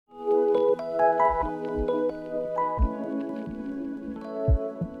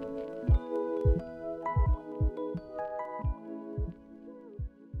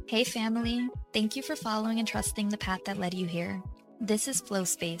Hey family, thank you for following and trusting the path that led you here. This is Flow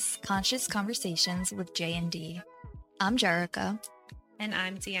Space, Conscious Conversations with J&D. I'm Jerica. And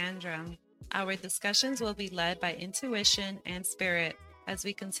I'm Deandra. Our discussions will be led by intuition and spirit as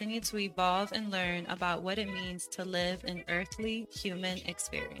we continue to evolve and learn about what it means to live an earthly human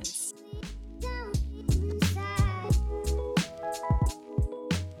experience. How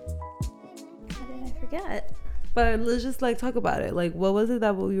did I forget? But let's just talk about it. What was it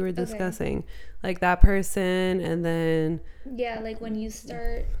that we were discussing? Okay. That person, and then when you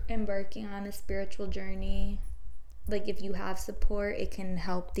start embarking on a spiritual journey, if you have support, it can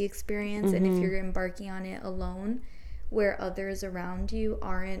help the experience. And if you're embarking on it alone, where others around you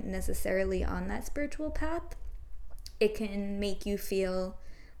aren't necessarily on that spiritual path, it can make you feel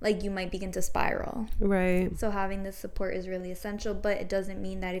like you might begin to spiral. Right. So having the support is really essential, but it doesn't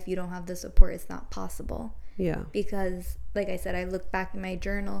mean that if you don't have the support, it's not possible. Yeah. Because, like I said, I look back in my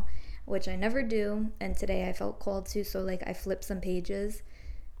journal, which I never do, and today I felt called to, so I flipped some pages,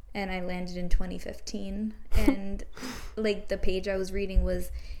 and I landed in 2015, and the page I was reading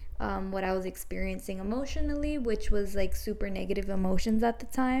was what I was experiencing emotionally, which was super negative emotions at the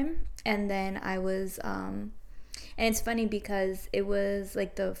time. And then I was and it's funny because it was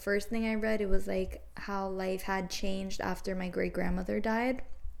the first thing I read, it was how life had changed after my great grandmother died,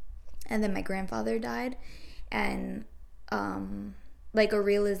 and then my grandfather died, and a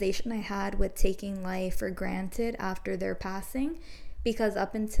realization I had with taking life for granted after their passing. Because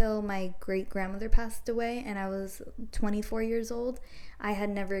up until my great grandmother passed away and I was 24 years old, I had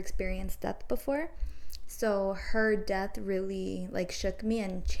never experienced death before. So her death really shook me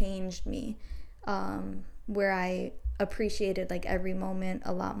and changed me, where I appreciated every moment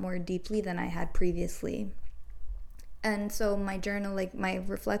a lot more deeply than I had previously. And so my journal, my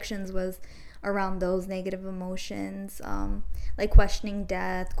reflections was around those negative emotions, questioning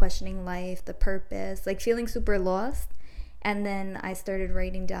death, questioning life, the purpose, feeling super lost. And then I started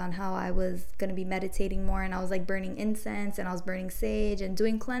writing down how I was going to be meditating more, and I was burning incense, and I was burning sage and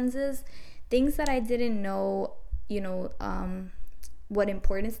doing cleanses, things that I didn't know, what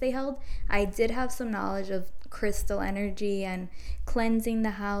importance they held. I did have some knowledge of crystal energy and cleansing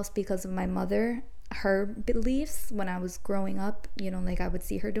the house because of my mother, her beliefs when I was growing up, I would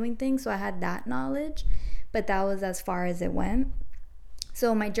see her doing things. So I had that knowledge, but that was as far as it went.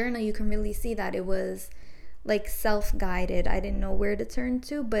 So my journal, you can really see that it was self-guided. I didn't know where to turn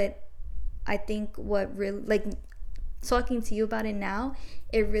to, but I think what really, talking to you about it now,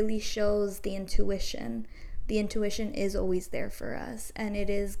 it really shows the intuition. The intuition is always there for us, and it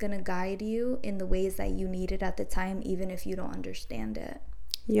is going to guide you in the ways that you need it at the time, even if you don't understand it.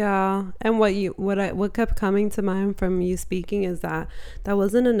 Yeah. And what kept coming to mind from you speaking is that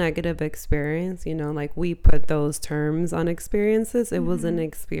wasn't a negative experience, we put those terms on experiences. It was an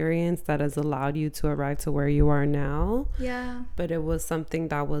experience that has allowed you to arrive to where you are now. Yeah. But it was something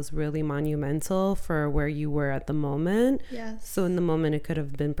that was really monumental for where you were at the moment. Yes. So in the moment it could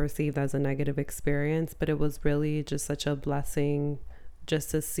have been perceived as a negative experience, but it was really just such a blessing just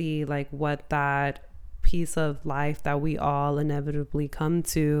to see what that piece of life that we all inevitably come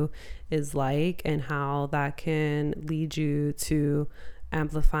to is and how that can lead you to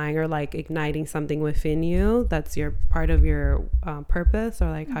amplifying or igniting something within you that's your part of your purpose,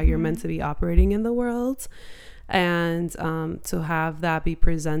 or how you're meant to be operating in the world. And to have that be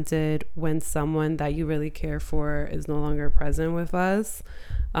presented when someone that you really care for is no longer present with us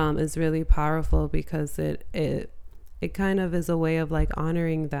is really powerful, because it kind of is a way of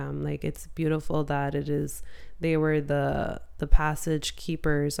honoring them. It's beautiful that they were the passage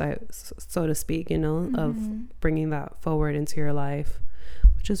keepers, so to speak, of bringing that forward into your life,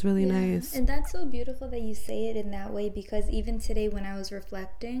 which is really nice. And that's so beautiful that you say it in that way, because even today when I was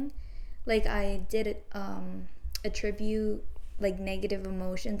reflecting, I did attribute negative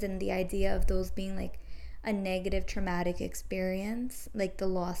emotions and the idea of those being a negative traumatic experience, the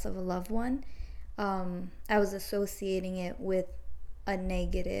loss of a loved one. I was associating it with a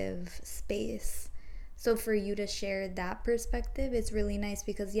negative space. So for you to share that perspective, it's really nice,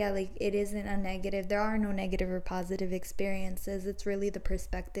 because it isn't a negative. There are no negative or positive experiences. It's really the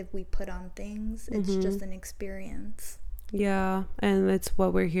perspective we put on things. It's just an experience. Yeah, and it's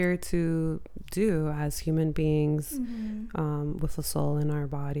what we're here to do as human beings, with a soul in our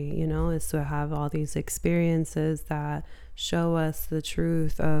body, is to have all these experiences that show us the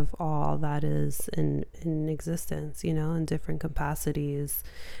truth of all that is in existence, in different capacities.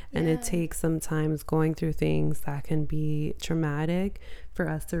 And it takes sometimes going through things that can be traumatic for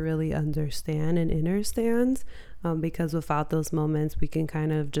us to really understand and understand, because without those moments we can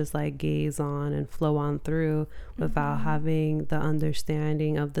kind of just like gaze on and flow on through without having the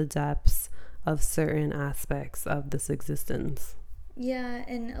understanding of the depths of certain aspects of this existence. Yeah,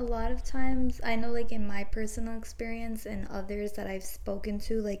 and a lot of times I know, like in my personal experience and others that I've spoken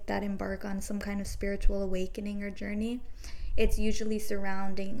to, like that embark on some kind of spiritual awakening or journey, it's usually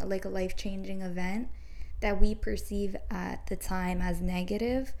surrounding like a life-changing event that we perceive at the time as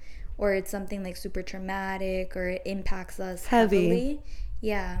negative, or it's something like super traumatic, or it impacts us heavily.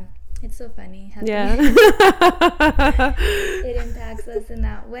 Yeah, it's so funny. Heavy. Yeah. It impacts us in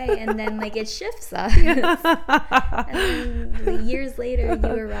that way, and then like it shifts us. And then years later you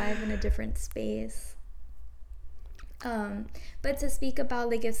arrive in a different space. But to speak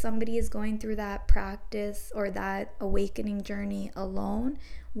about like if somebody is going through that practice or that awakening journey alone,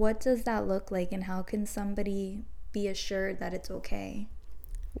 what does that look like, and how can somebody be assured that it's okay?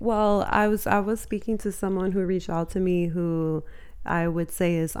 Well, I was speaking to someone who reached out to me who I would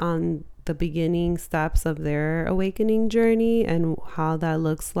say is on the beginning steps of their awakening journey, and how that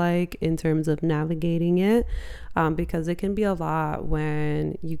looks like in terms of navigating it, because it can be a lot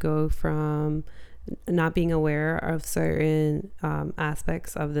when you go from not being aware of certain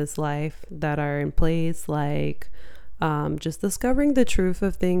aspects of this life that are in place, like just discovering the truth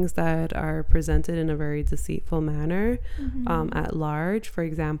of things that are presented in a very deceitful manner at large. For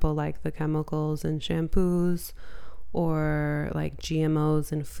example, like the chemicals in shampoos, or like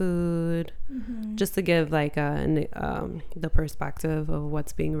GMOs in food, just to give like the perspective of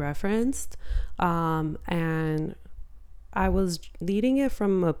what's being referenced. And I was leading it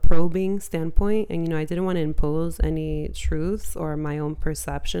from a probing standpoint, and I didn't want to impose any truths or my own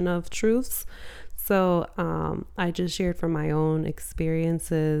perception of truths. So I just shared from my own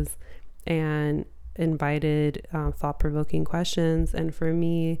experiences and invited thought-provoking questions. And for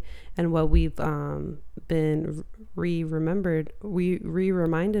me, and what we've been reminded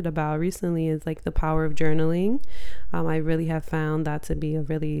about recently is like the power of journaling. I really have found that to be a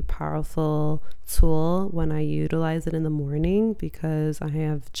really powerful tool when I utilize it in the morning, because I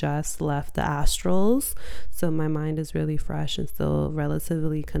have just left the astrals, so my mind is really fresh and still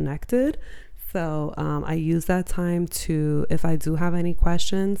relatively connected. So I use that time to, if I do have any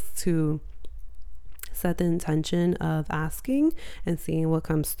questions, to set the intention of asking and seeing what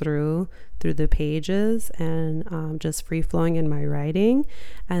comes through the pages, and just free flowing in my writing.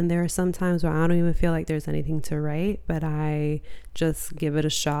 And there are some times where I don't even feel like there's anything to write, but I just give it a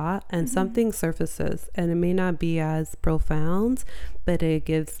shot, and something surfaces, and it may not be as profound, but it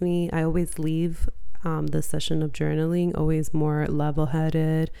gives me, I always leave the session of journaling always more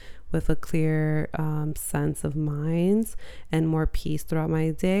level-headed, with a clear sense of mind and more peace throughout my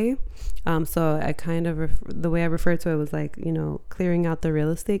day. So I kind of, the way I refer to it was like, clearing out the real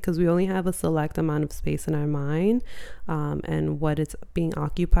estate, because we only have a select amount of space in our mind. And what it's being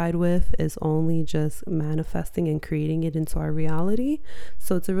occupied with is only just manifesting and creating it into our reality.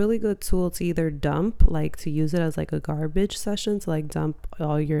 So it's a really good tool to either dump, like to use it as like a garbage session, to like dump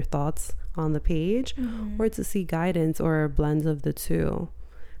all your thoughts on the page, or to see guidance, or a blend of the two.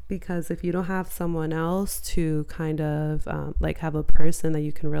 Because if you don't have someone else to kind of like have a person that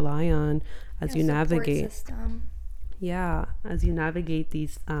you can rely on as you navigate, as you navigate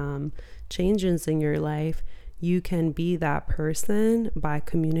these changes in your life, you can be that person by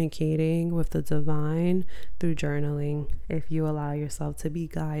communicating with the divine through journaling, if you allow yourself to be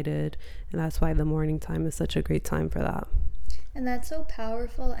guided. And that's why the morning time is such a great time for that. And that's so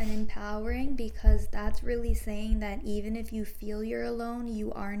powerful and empowering, because that's really saying that even if you feel you're alone,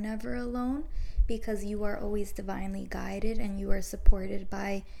 you are never alone, because you are always divinely guided, and you are supported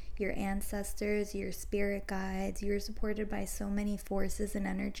by your ancestors, your spirit guides. You're supported by so many forces and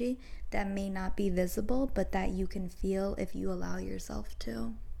energy that may not be visible, but that you can feel if you allow yourself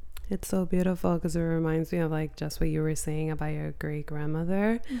to. It's so beautiful, because it reminds me of like just what you were saying about your great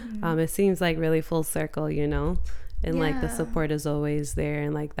grandmother. It seems like really full circle, and like the support is always there,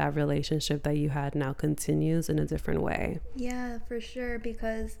 and like that relationship that you had now continues in a different way. Yeah, for sure,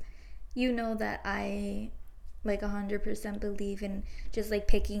 because that I like 100% believe in just like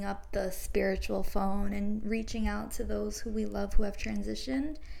picking up the spiritual phone and reaching out to those who we love who have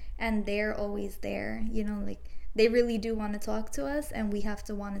transitioned, and they're always there. Like they really do want to talk to us, and we have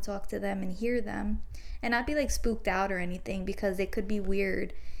to want to talk to them and hear them, and not be like spooked out or anything, because it could be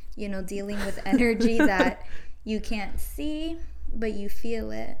weird, dealing with energy that you can't see, but you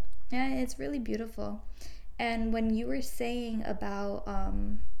feel it. Yeah, it's really beautiful. And when you were saying about,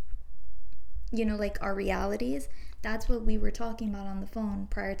 like our realities, that's what we were talking about on the phone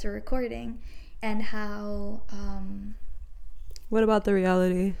prior to recording, and how What about the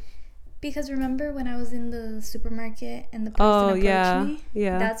reality? Because remember when I was in the supermarket and the person approached me?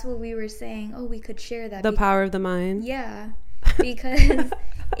 Yeah. That's what we were saying. Oh, we could share that. The power of the mind. Yeah. Because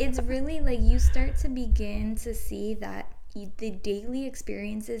it's really like you start to begin to see that the daily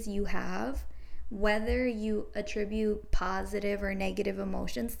experiences you have, whether you attribute positive or negative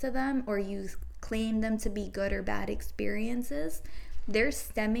emotions to them or you claim them to be good or bad experiences, they're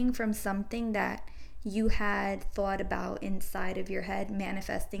stemming from something that you had thought about inside of your head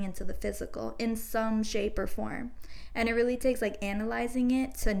manifesting into the physical in some shape or form. And it really takes like analyzing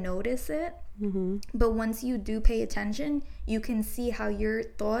it to notice it. Mm-hmm. But once you do pay attention, you can see how your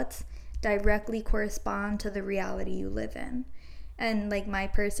thoughts directly correspond to the reality you live in. And like my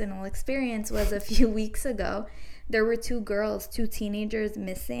personal experience was a few weeks ago, there were two teenagers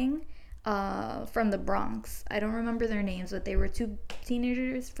missing from the Bronx. I don't remember their names, but they were two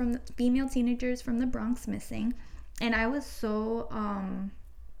female teenagers from the Bronx missing. And I was so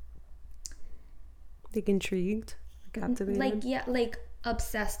like intrigued, captivated, like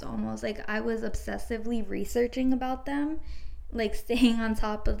obsessed almost. Like I was obsessively researching about them, like staying on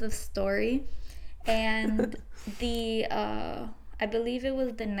top of the story. And I believe it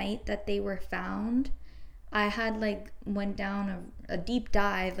was the night that they were found, I had like went down a deep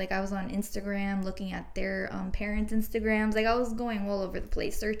dive. Like I was on Instagram looking at their parents' Instagrams. Like I was going all over the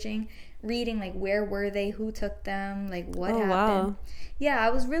place searching, reading like where were they, who took them, like what happened. Wow. Yeah,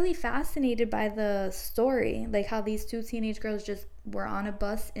 I was really fascinated by the story, like how these two teenage girls just were on a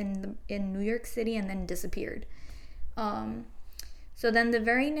bus in New York City and then disappeared. So then the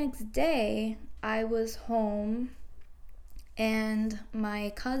very next day I was home and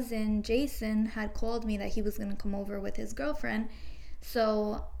my cousin Jason had called me that he was going to come over with his girlfriend.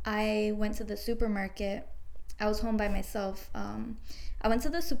 So I went to the supermarket. I was home by myself. I went to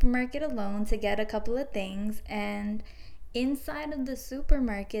the supermarket alone to get a couple of things. And inside of the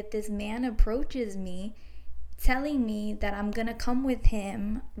supermarket, this man approaches me telling me that I'm going to come with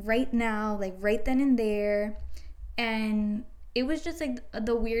him right now, like right then and there. And it was just like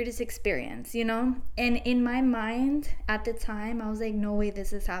the weirdest experience, you know? And in my mind at the time, I was like, no way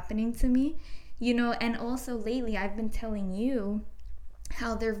this is happening to me, you know? And also lately, I've been telling you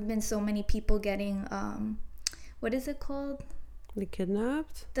how there have been so many people getting, what is it called? Like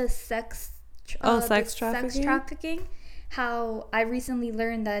kidnapped? The sex trafficking. How I recently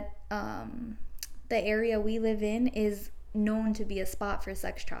learned that the area we live in is known to be a spot for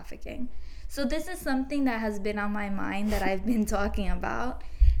sex trafficking. So this is something that has been on my mind that I've been talking about.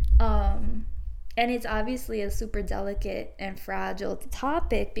 And it's obviously a super delicate and fragile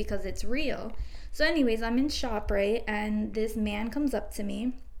topic because it's real. So anyways, I'm in ShopRite and this man comes up to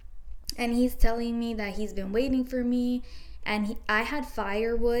me and he's telling me that he's been waiting for me. And I had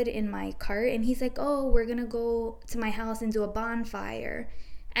firewood in my cart and he's like, oh, we're going to go to my house and do a bonfire.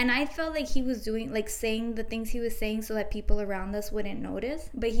 And I felt like he was saying the things he was saying so that people around us wouldn't notice.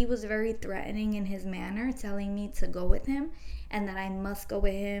 But he was very threatening in his manner, telling me to go with him and that I must go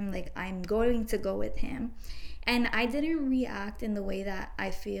with him. Like, I'm going to go with him. And I didn't react in the way that I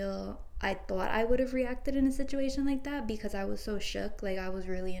thought I would have reacted in a situation like that because I was so shook. Like, I was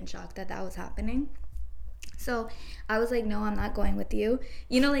really in shock that was happening. So I was like, no, I'm not going with you.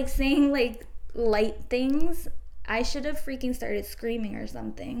 You know, like saying like light things. I should have freaking started screaming or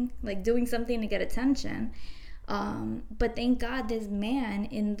something, like doing something to get attention. But thank God this man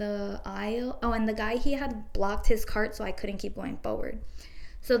in the aisle, and the guy, he had blocked his cart so I couldn't keep going forward.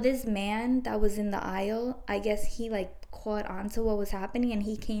 So this man that was in the aisle, I guess he like caught on to what was happening and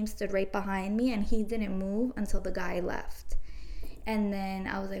he stood right behind me and he didn't move until the guy left. And then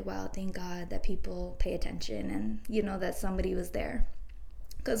I was like, wow, thank God that people pay attention and, you know, that somebody was there.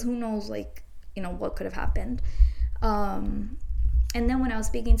 Because who knows, like, you know, what could have happened. And then when I was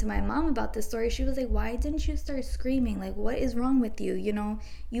speaking to my mom about this story, she was like, why didn't you start screaming? Like, what is wrong with you? You know,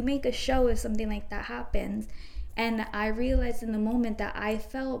 you make a show if something like that happens. And I realized in the moment that I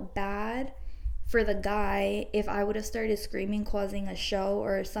felt bad for the guy if I would have started screaming, causing a show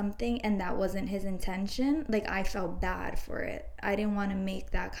or something, and that wasn't his intention. Like, I felt bad for it. I didn't want to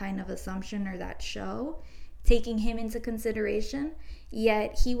make that kind of assumption or that show, taking him into consideration.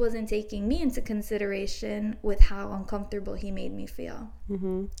 Yet he wasn't taking me into consideration with how uncomfortable he made me feel.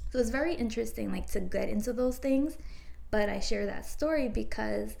 Mm-hmm. So it's very interesting, like, to get into those things. But I share that story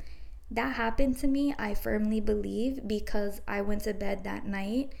because that happened to me, I firmly believe, because I went to bed that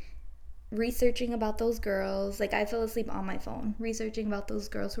night researching about those girls. Like, I fell asleep on my phone researching about those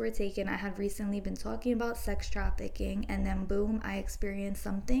girls who were taken. I had recently been talking about sex trafficking, and then boom, I experienced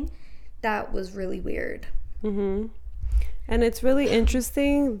something that was really weird. Mm-hmm. And it's really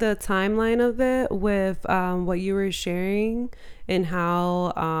interesting, the timeline of it with what you were sharing and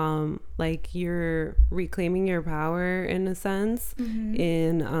how like you're reclaiming your power in a sense,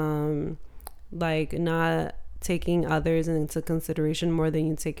 in like not taking others into consideration more than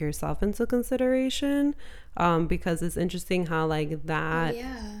you take yourself into consideration, because it's interesting how like that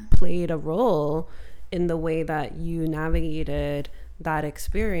played a role in the way that you navigated that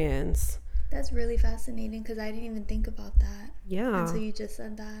experience. That's really fascinating because I didn't even think about that. Yeah. Until you just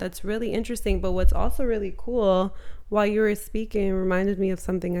said that. That's really interesting. But what's also really cool, while you were speaking, it reminded me of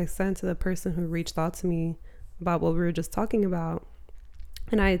something I sent to the person who reached out to me about what we were just talking about.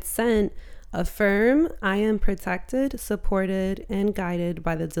 And I had sent, affirm, I am protected, supported, and guided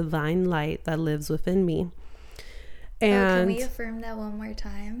by the divine light that lives within me. And can we affirm that one more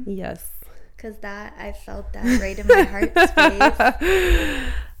time? Yes. Because that, I felt that right in my heart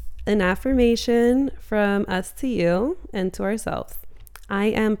space. An affirmation from us to you and to ourselves. I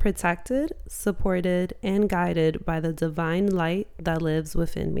am protected, supported, and guided by the divine light that lives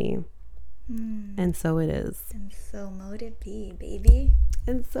within me. And so it is. And so mote it be, baby.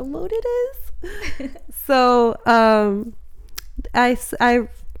 And so mote it is. So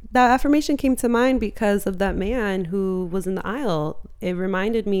that affirmation came to mind because of that man who was in the aisle. It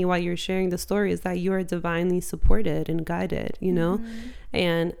reminded me while you're sharing the story is that you are divinely supported and guided, you know?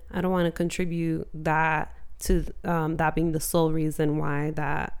 And I don't want to contribute that to that being the sole reason why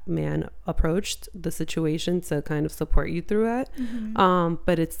that man approached the situation to kind of support you through it.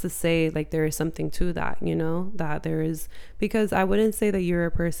 But it's to say like there is something to that, you know, that there is, because I wouldn't say that you're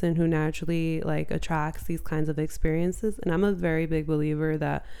a person who naturally like attracts these kinds of experiences. And I'm a very big believer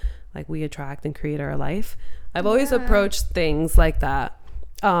that like we attract and create our life. I've always approached things like that.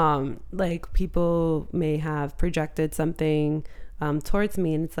 Like people may have projected something towards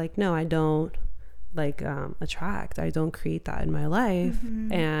me and it's like, no, I don't like attract, I don't create that in my life.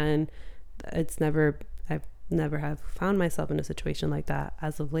 And I've never have found myself in a situation like that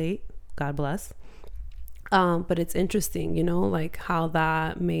as of late, God bless. But it's interesting, you know, like how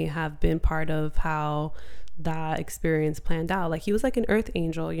that may have been part of how that experience planned out. Like he was like an earth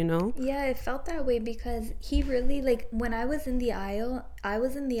angel, you know? Yeah, it felt that way because he really, like, when I was in the aisle, I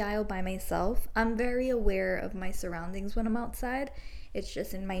was in the aisle by myself. I'm very aware of my surroundings when I'm outside. It's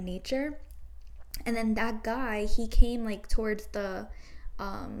just in my nature. And then that guy, he came like towards the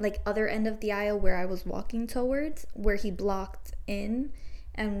like other end of the aisle where I was walking towards, where he blocked in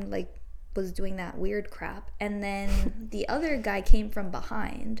and like was doing that weird crap. And then the other guy came from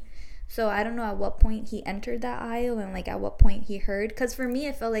behind. So I don't know at what point he entered that aisle and like at what point he heard. Because for me,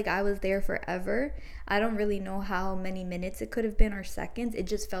 it felt like I was there forever. I don't really know how many minutes it could have been or seconds. It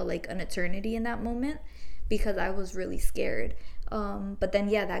just felt like an eternity in that moment because I was really scared. But then,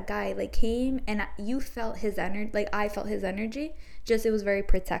 yeah, that guy like came and you felt his energy. Like I felt his energy. Just it was very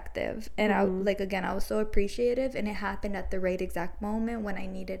protective. And I like, again, I was so appreciative and it happened at the right exact moment when I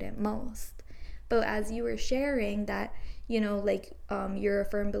needed it most. But as you were sharing that, you know, like you're a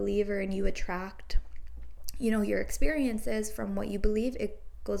firm believer and you attract, you know, your experiences from what you believe, it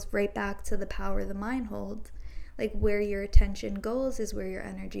goes right back to the power the mind holds. Like where your attention goes is where your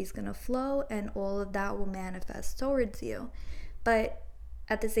energy is going to flow and all of that will manifest towards you. But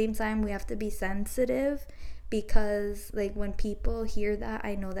at the same time, we have to be sensitive because like when people hear that,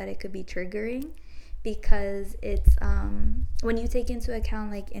 I know that it could be triggering because it's when you take into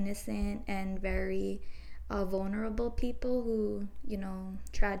account like innocent and very vulnerable people who, you know,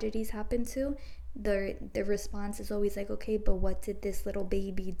 tragedies happen to, the response is always like, okay, but what did this little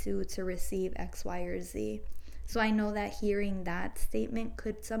baby do to receive X, Y, or Z? So I know that hearing that statement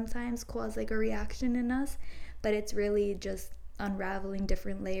could sometimes cause like a reaction in us, but it's really just unraveling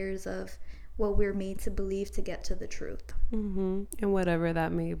different layers of what we're made to believe to get to the truth. And whatever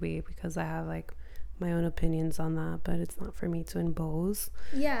that may be, because I have like my own opinions on that, but it's not for me to impose.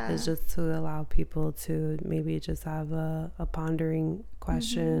 It's just to allow people to maybe just have a pondering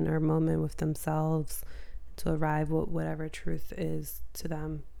question or moment with themselves to arrive at whatever truth is to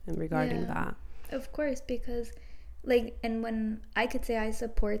them in regarding that. Of course, because like, and when I could say I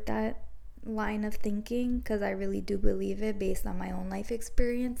support that line of thinking because I really do believe it based on my own life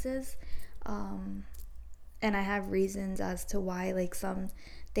experiences, and I have reasons as to why like some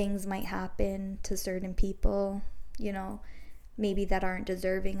things might happen to certain people, you know, maybe that aren't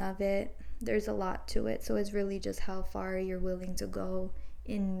deserving of it. There's a lot to it, so it's really just how far you're willing to go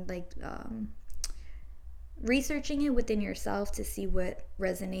in like researching it within yourself to see what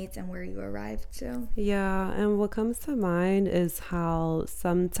resonates and where you arrive to. Yeah, and what comes to mind is how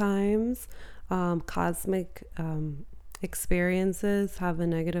sometimes cosmic experiences have a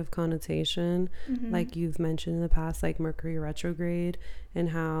negative connotation, like you've mentioned in the past, like Mercury retrograde, and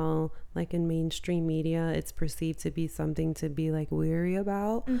how like in mainstream media it's perceived to be something to be like weary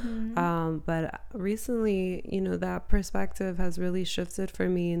about. But recently, you know, that perspective has really shifted for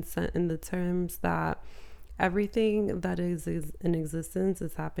me in the terms that everything that is in existence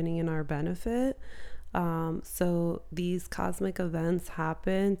is happening in our benefit. So these cosmic events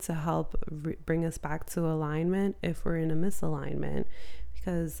happen to help bring us back to alignment if we're in a misalignment.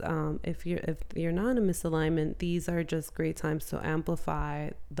 Because if you're not in a misalignment, these are just great times to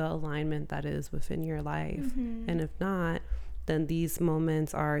amplify the alignment that is within your life. And if not, then these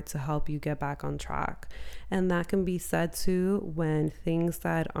moments are to help you get back on track. And that can be said too when things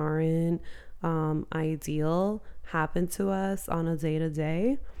that aren't ideal happen to us on a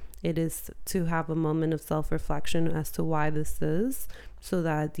day-to-day. It is to have a moment of self-reflection as to why this is, so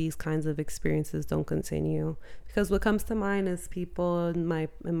that these kinds of experiences don't continue. Because what comes to mind is people in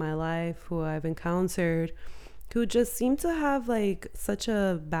my life who I've encountered who just seem to have like such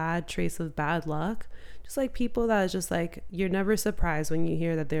a bad trace of bad luck. Just like people that is just like, you're never surprised when you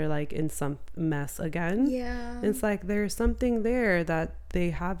hear that they're like in some mess again. Yeah. It's like there's something there that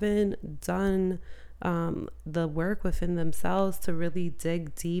they haven't done the work within themselves to really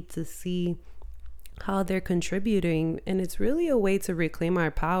dig deep to see how they're contributing. And it's really a way to reclaim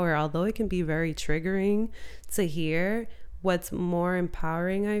our power, although it can be very triggering to hear. What's more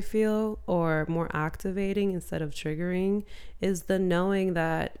empowering, I feel, or more activating instead of triggering, is the knowing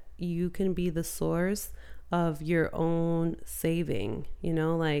that you can be the source of your own saving. You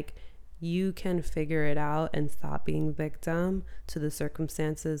know, like you can figure it out and stop being victim to the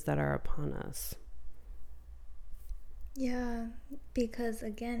circumstances that are upon us. Yeah, because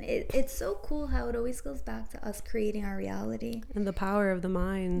again, it's so cool how it always goes back to us creating our reality. And the power of the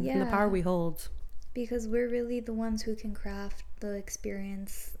mind, and the power we hold. Because we're really the ones who can craft the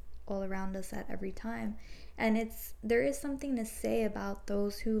experience all around us at every time. And there is something to say about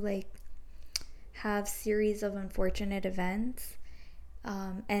those who like have series of unfortunate events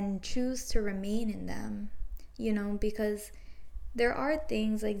and choose to remain in them, you know, because there are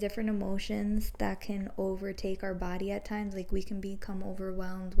things like different emotions that can overtake our body at times. Like we can become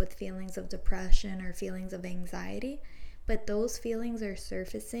overwhelmed with feelings of depression or feelings of anxiety, but those feelings are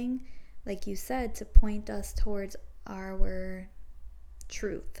surfacing, like you said, to point us towards our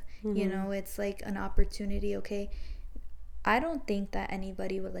truth. You know, it's like an opportunity. Okay, I don't think that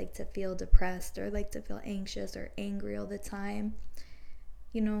anybody would like to feel depressed or like to feel anxious or angry all the time.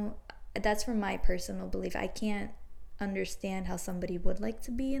 You know, that's from my personal belief. I can't understand how somebody would like to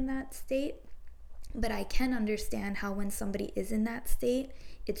be in that state, but I can understand how when somebody is in that state,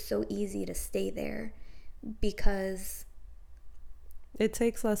 it's so easy to stay there because it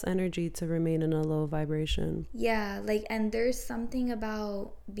takes less energy to remain in a low vibration. Yeah, like, and there's something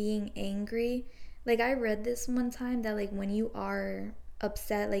about being angry. Like I read this one time that like when you are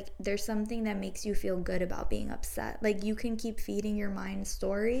upset, like there's something that makes you feel good about being upset. Like you can keep feeding your mind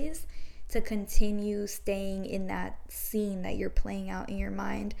stories to continue staying in that scene that you're playing out in your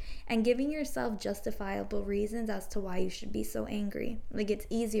mind and giving yourself justifiable reasons as to why you should be so angry. Like it's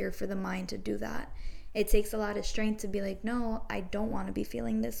easier for the mind to do that. It takes a lot of strength to be like, no, I don't want to be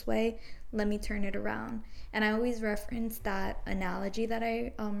feeling this way. Let me turn it around. And I always reference that analogy that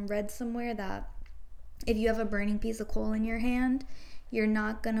I read somewhere, that if you have a burning piece of coal in your hand, you're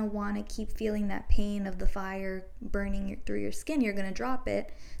not going to want to keep feeling that pain of the fire burning through your skin. You're going to drop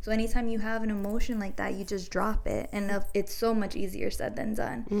it. So anytime you have an emotion like that, you just drop it. And it's so much easier said than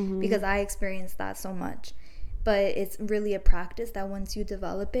done, because I experienced that so much. But it's really a practice that once you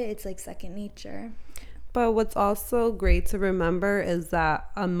develop it, it's like second nature. But what's also great to remember is that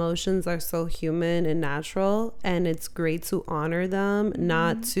emotions are so human and natural, and it's great to honor them,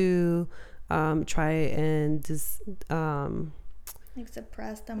 not to try and just like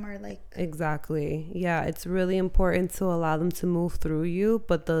suppress them or like... Exactly. Yeah, it's really important to allow them to move through you,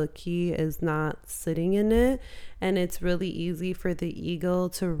 but the key is not sitting in it. And it's really easy for the ego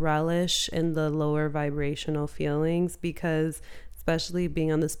to relish in the lower vibrational feelings, because especially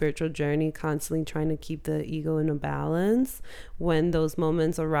being on the spiritual journey, constantly trying to keep the ego in a balance, when those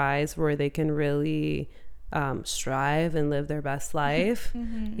moments arise where they can really strive and live their best life,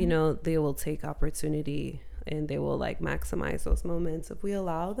 you know, they will take opportunity and they will like maximize those moments if we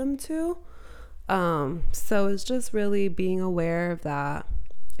allow them to. So it's just really being aware of that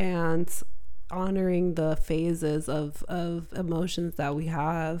and honoring the phases of emotions that we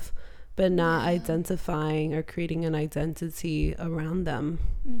have, but not identifying or creating an identity around them.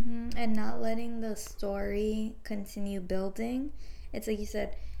 And not letting the story continue building. It's like you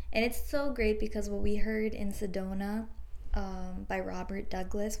said, and it's so great because what we heard in Sedona by Robert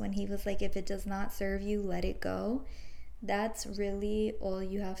Douglas, when he was like, if it does not serve you, let it go. That's really all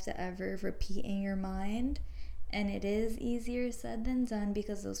you have to ever repeat in your mind. And it is easier said than done,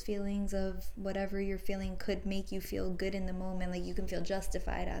 because those feelings of whatever you're feeling could make you feel good in the moment. Like, you can feel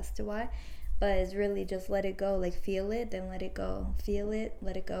justified as to why. But it's really just let it go. Like, feel it, then let it go. Feel it,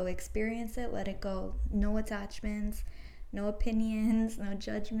 let it go. Experience it, let it go. No attachments, no opinions, no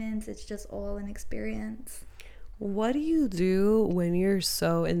judgments. It's just all an experience. What do you do when you're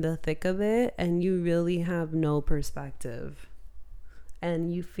so in the thick of it and you really have no perspective?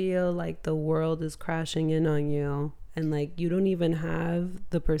 And you feel like the world is crashing in on you, and like you don't even have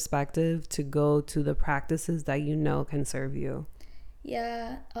the perspective to go to the practices that you know can serve you?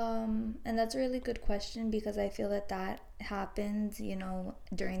 Yeah, and that's a really good question, because I feel that happens,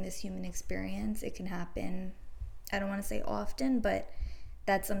 during this human experience. It can happen, I don't want to say often, but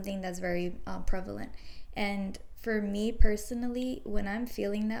that's something that's very prevalent. And for me personally, when I'm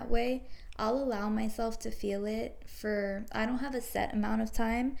feeling that way, I'll allow myself to feel it I don't have a set amount of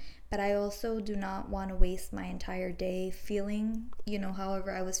time, but I also do not want to waste my entire day feeling,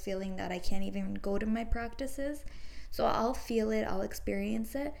 however I was feeling, that I can't even go to my practices. So I'll feel it, I'll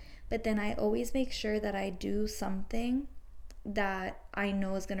experience it, but then I always make sure that I do something that I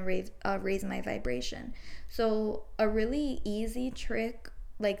know is going to raise my vibration. So a really easy trick,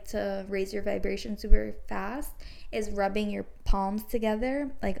 like to raise your vibration super fast, is rubbing your palms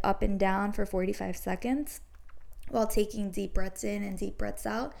together, like up and down for 45 seconds while taking deep breaths in and deep breaths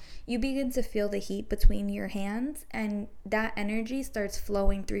out. You begin to feel the heat between your hands, and that energy starts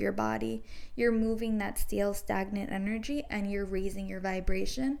flowing through your body. You're moving that stale, stagnant energy, and you're raising your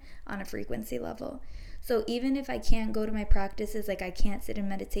vibration on a frequency level. So even if I can't go to my practices, like I can't sit in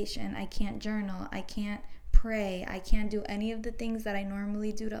meditation, I can't journal, I can't pray, I can't do any of the things that I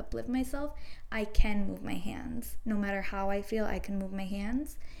normally do to uplift myself, I can move my hands. No matter how I feel, I can move my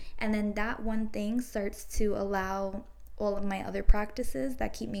hands. And then that one thing starts to allow all of my other practices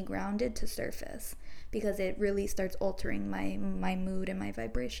that keep me grounded to surface, because it really starts altering my mood and my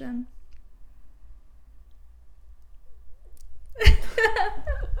vibration.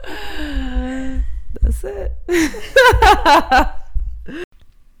 That's it.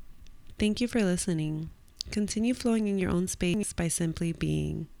 Thank you for listening. Continue flowing in your own space by simply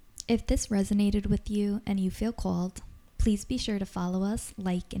being. If this resonated with you and you feel called, please be sure to follow us,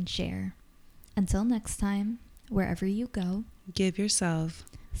 like, and share. Until next time, wherever you go, give yourself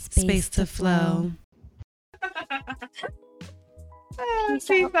space to flow.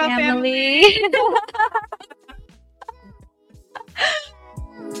 Peace out, family.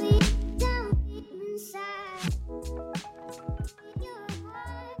 Down inside.